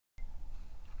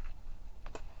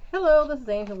Hello, this is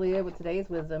Angelia with today's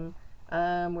wisdom.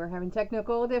 We're having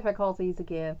technical difficulties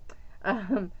again.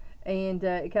 Um, and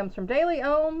it comes from Daily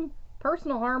Ohm,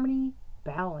 Personal Harmony,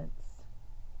 Balance.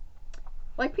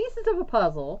 Like pieces of a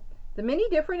puzzle, the many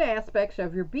different aspects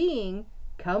of your being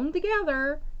come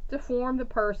together to form the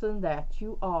person that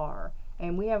you are.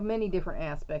 And we have many different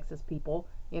aspects as people,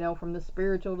 from the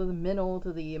spiritual to the mental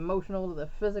to the emotional to the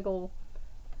physical.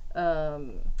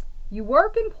 Um, you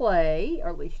work and play,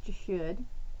 or at least you should.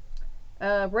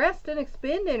 Rest and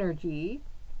expend energy,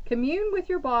 commune with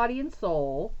your body and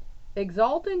soul,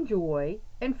 exalt in joy,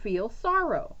 and feel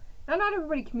sorrow. Now, not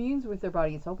everybody communes with their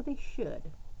body and soul, but they should.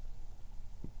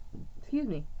 Excuse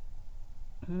me.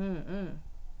 Mm-mm.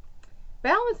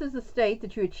 Balance is a state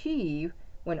that you achieve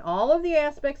when all of the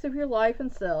aspects of your life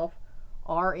and self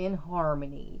are in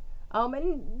harmony.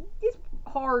 And it's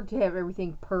hard to have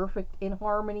everything perfect in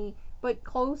harmony, but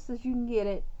close as you can get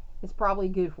it is probably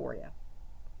good for you.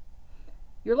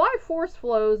 Your life force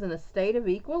flows in a state of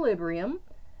equilibrium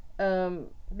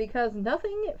because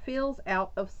nothing feels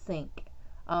out of sync.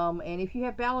 And if you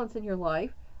have balance in your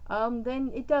life,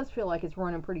 then it does feel like it's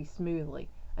running pretty smoothly.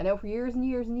 I know for years and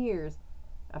years and years,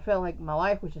 I felt like my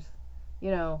life was just,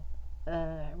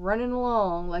 running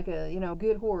along like a,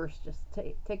 good horse, just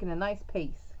taking a nice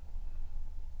pace.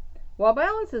 While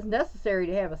balance is necessary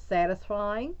to have a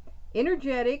satisfying,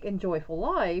 energetic, and joyful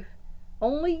life,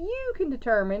 only you can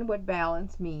determine what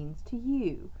balance means to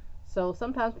you. So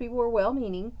sometimes people are well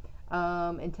meaning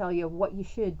and tell you what you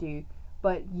should do,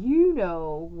 but you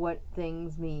know what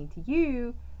things mean to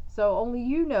you, so only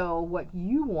you know what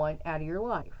you want out of your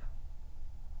life.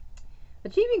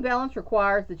 Achieving balance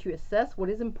requires that you assess what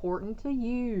is important to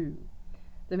you.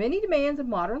 The many demands of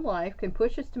modern life can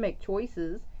push us to make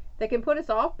choices that can put us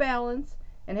off balance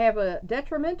and have a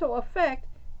detrimental effect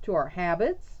to our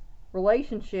habits,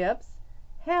 relationships,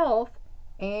 health,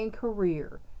 and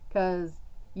career. Because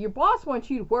your boss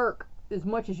wants you to work as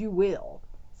much as you will,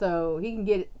 so he can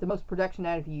get the most production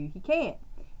out of you he can.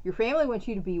 Your family wants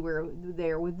you to be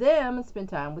there with them and spend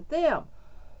time with them.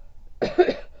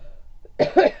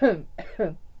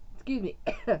 Excuse me.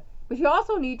 But you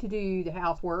also need to do the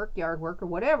housework, yard work, or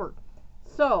whatever.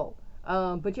 So,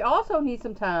 but you also need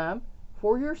some time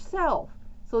for yourself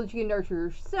so that you can nurture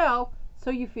yourself so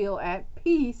you feel at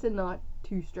peace and not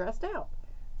too stressed out.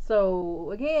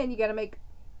 So, again, you got to make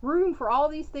room for all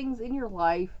these things in your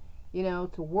life, to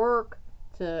work,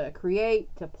 to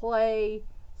create, to play,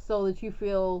 so that you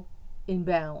feel in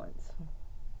balance.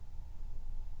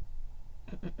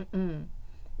 In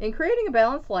creating a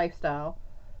balanced lifestyle,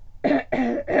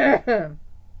 excuse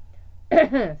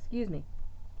me,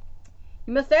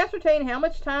 you must ascertain how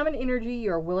much time and energy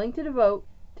you are willing to devote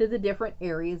to the different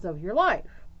areas of your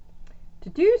life. To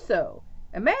do so,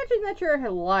 imagine that your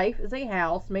life is a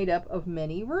house made up of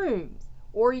many rooms,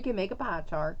 or you can make a pie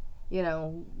chart.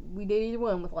 We did either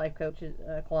one with life coaches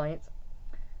clients.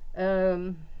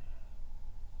 Draw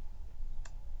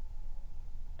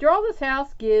this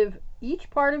house, give each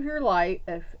part of your life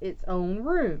its own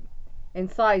room,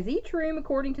 and size each room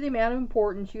according to the amount of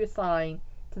importance you assign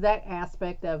to that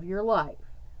aspect of your life.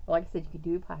 Like I said, you could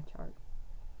do a pie chart.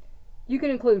 You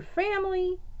can include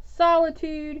family,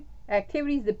 solitude,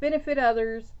 activities that benefit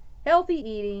others, healthy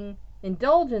eating,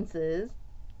 indulgences,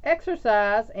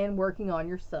 exercise, and working on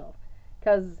yourself.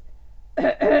 Because,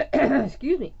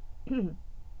 excuse me,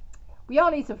 we all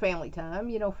need some family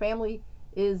time. Family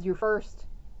is your first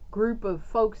group of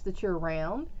folks that you're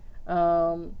around.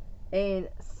 And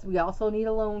we also need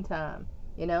alone time.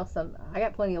 I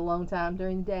got plenty of alone time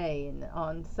during the day and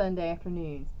on Sunday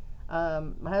afternoons.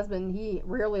 My husband, he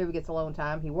rarely ever gets alone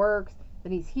time. He works,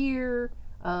 then he's here,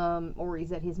 or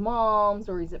he's at his mom's,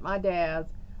 or he's at my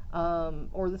dad's,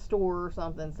 or the store or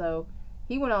something. So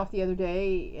he went off the other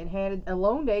day and had a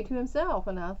alone day to himself,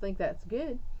 and I think that's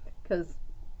good because,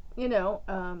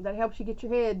 that helps you get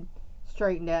your head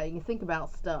straightened out. You can think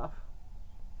about stuff.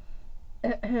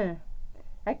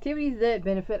 Activities that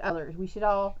benefit others. We should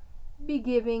all be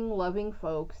giving, loving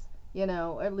folks.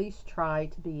 At least try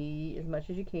to be as much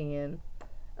as you can.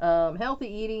 Healthy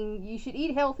eating. You should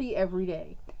eat healthy every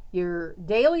day. Your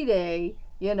daily day,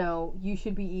 you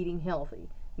should be eating healthy.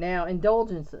 Now,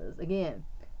 indulgences. Again,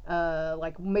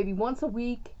 like maybe once a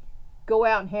week, go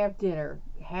out and have dinner.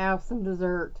 Have some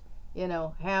dessert.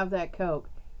 Have that Coke.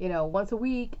 Once a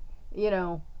week,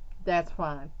 that's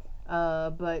fine.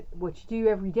 But what you do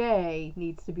every day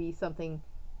needs to be something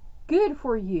good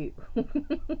for you.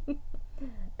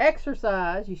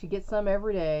 Exercise, you should get some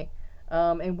every day,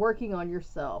 and working on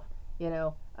yourself.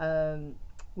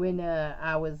 When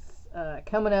I was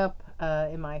coming up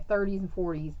in my 30s and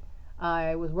 40s,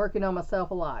 I was working on myself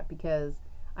a lot because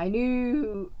I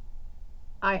knew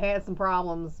I had some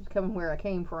problems coming where I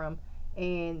came from,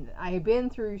 and I had been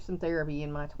through some therapy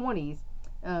in my 20s,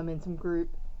 in some group,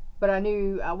 but I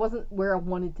knew I wasn't where I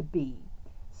wanted to be.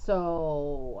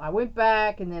 So I went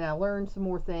back and then I learned some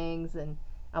more things, and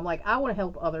I'm like, I want to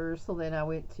help others. So then I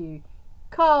went to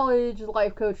college,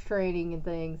 life coach training, and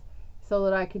things so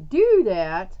that I could do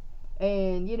that.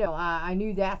 And, I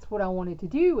knew that's what I wanted to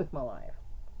do with my life.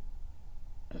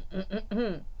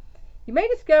 You may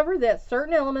discover that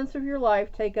certain elements of your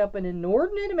life take up an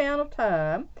inordinate amount of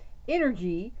time,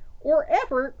 energy, or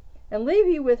effort and leave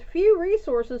you with few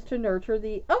resources to nurture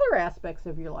the other aspects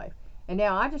of your life. And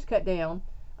now I just cut down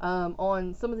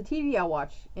on some of the TV I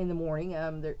watch in the morning.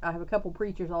 I have a couple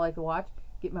preachers I like to watch,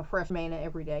 get my fresh manna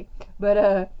every day.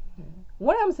 But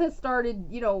one of them has started,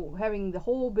 having the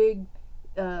whole big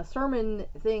sermon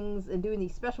things and doing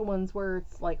these special ones where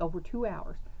it's like over 2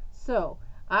 hours. So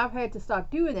I've had to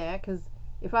stop doing that because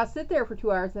if I sit there for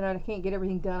 2 hours, then I can't get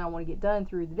everything done I want to get done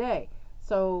through the day.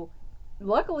 So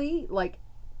luckily, like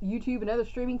YouTube and other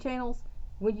streaming channels,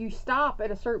 when you stop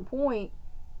at a certain point,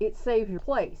 it saves your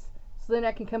place. So then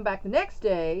I can come back the next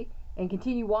day and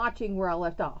continue watching where I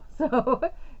left off. So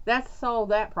that's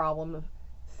solved that problem of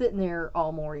sitting there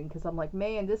all morning, because I'm like,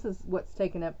 man, this is what's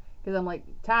taking up, because I'm like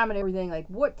time and everything, like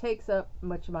what takes up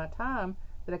much of my time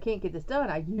that I can't get this done.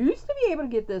 I used to be able to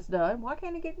get this done. Why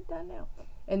can't I get it done now?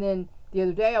 And then the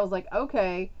other day I was like,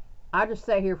 okay, I just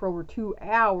sat here for over 2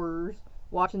 hours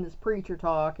watching this preacher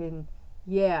talk, and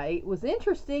yeah, it was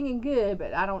interesting and good,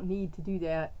 but I don't need to do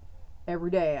that every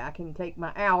day. I can take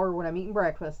my hour when I'm eating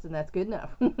breakfast, and that's good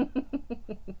enough.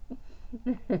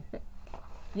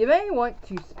 You may want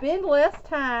to spend less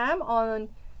time on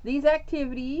these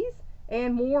activities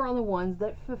and more on the ones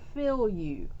that fulfill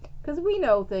you. Because we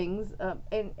know things,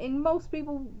 and most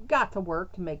people got to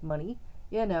work to make money.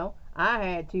 I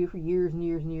had to for years and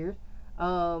years and years.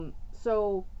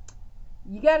 So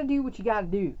you got to do what you got to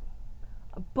do.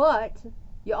 But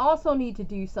you also need to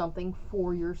do something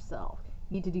for yourself.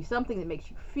 You need to do something that makes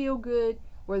you feel good,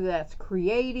 whether that's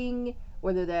creating,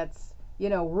 whether that's,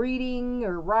 reading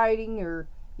or writing or,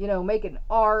 making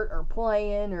art or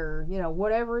playing or,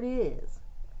 whatever it is.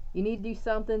 You need to do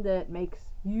something that makes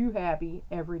you happy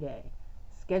every day.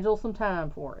 Schedule some time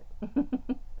for it.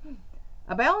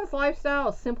 A balanced lifestyle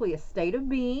is simply a state of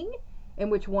being in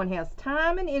which one has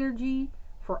time and energy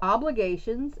for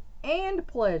obligations and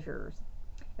pleasures,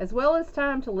 as well as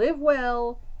time to live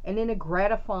well and in a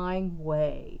gratifying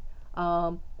way.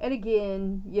 And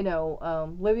again,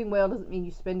 living well doesn't mean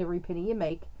you spend every penny you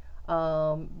make,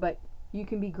 but you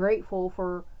can be grateful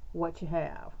for what you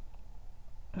have.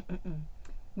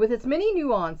 With its many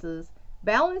nuances,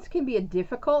 balance can be a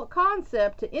difficult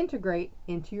concept to integrate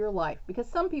into your life because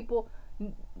some people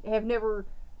have never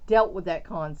dealt with that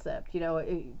concept.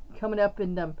 Coming up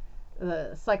in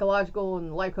the psychological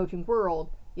and life coaching world,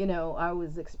 I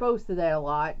was exposed to that a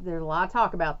lot. There's a lot of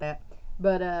talk about that.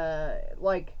 But, our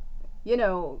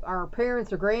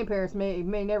parents or grandparents may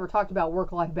never talked about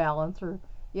work-life balance or,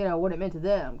 what it meant to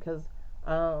them. Because,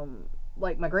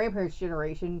 like my grandparents'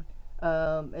 generation,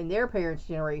 and their parents'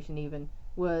 generation even,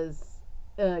 was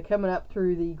coming up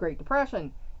through the Great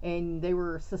Depression. And they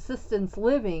were subsistence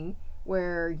living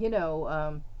where,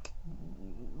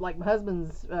 like my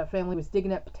husband's family was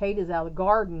digging up potatoes out of the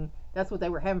garden. That's what they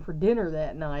were having for dinner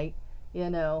that night,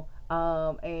 and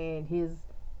his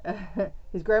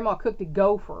grandma cooked a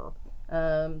gopher.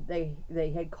 They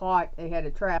had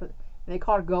a trap, and they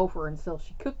caught a gopher, and so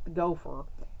she cooked the gopher,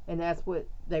 and that's what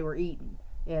they were eating.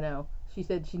 She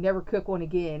said she never cooked one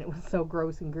again. It was so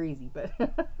gross and greasy, but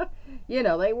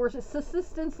they were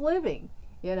subsistence living.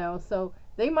 So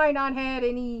they might not had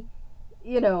any,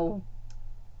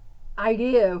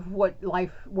 idea of what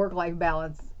work-life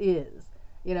balance is.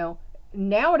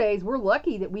 Nowadays we're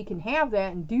lucky that we can have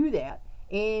that and do that,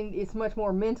 and it's much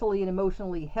more mentally and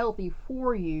emotionally healthy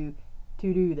for you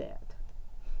to do that.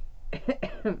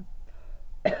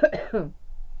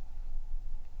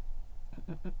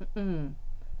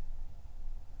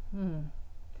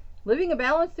 Living a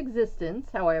balanced existence,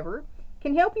 however,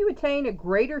 can help you attain a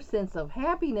greater sense of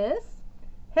happiness,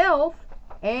 health,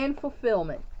 and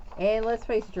fulfillment. And let's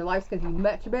face it, your life's going to be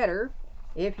much better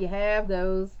if you have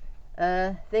those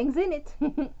things in it.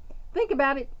 Think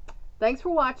about it. Thanks for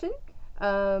watching.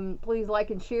 Please like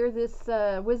and share this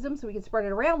wisdom so we can spread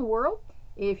it around the world.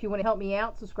 If you want to help me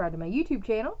out, subscribe to my YouTube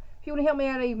channel. If you want to help me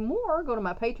out even more, go to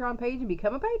my Patreon page and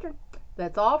become a patron.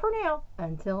 That's all for now.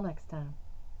 Until next time.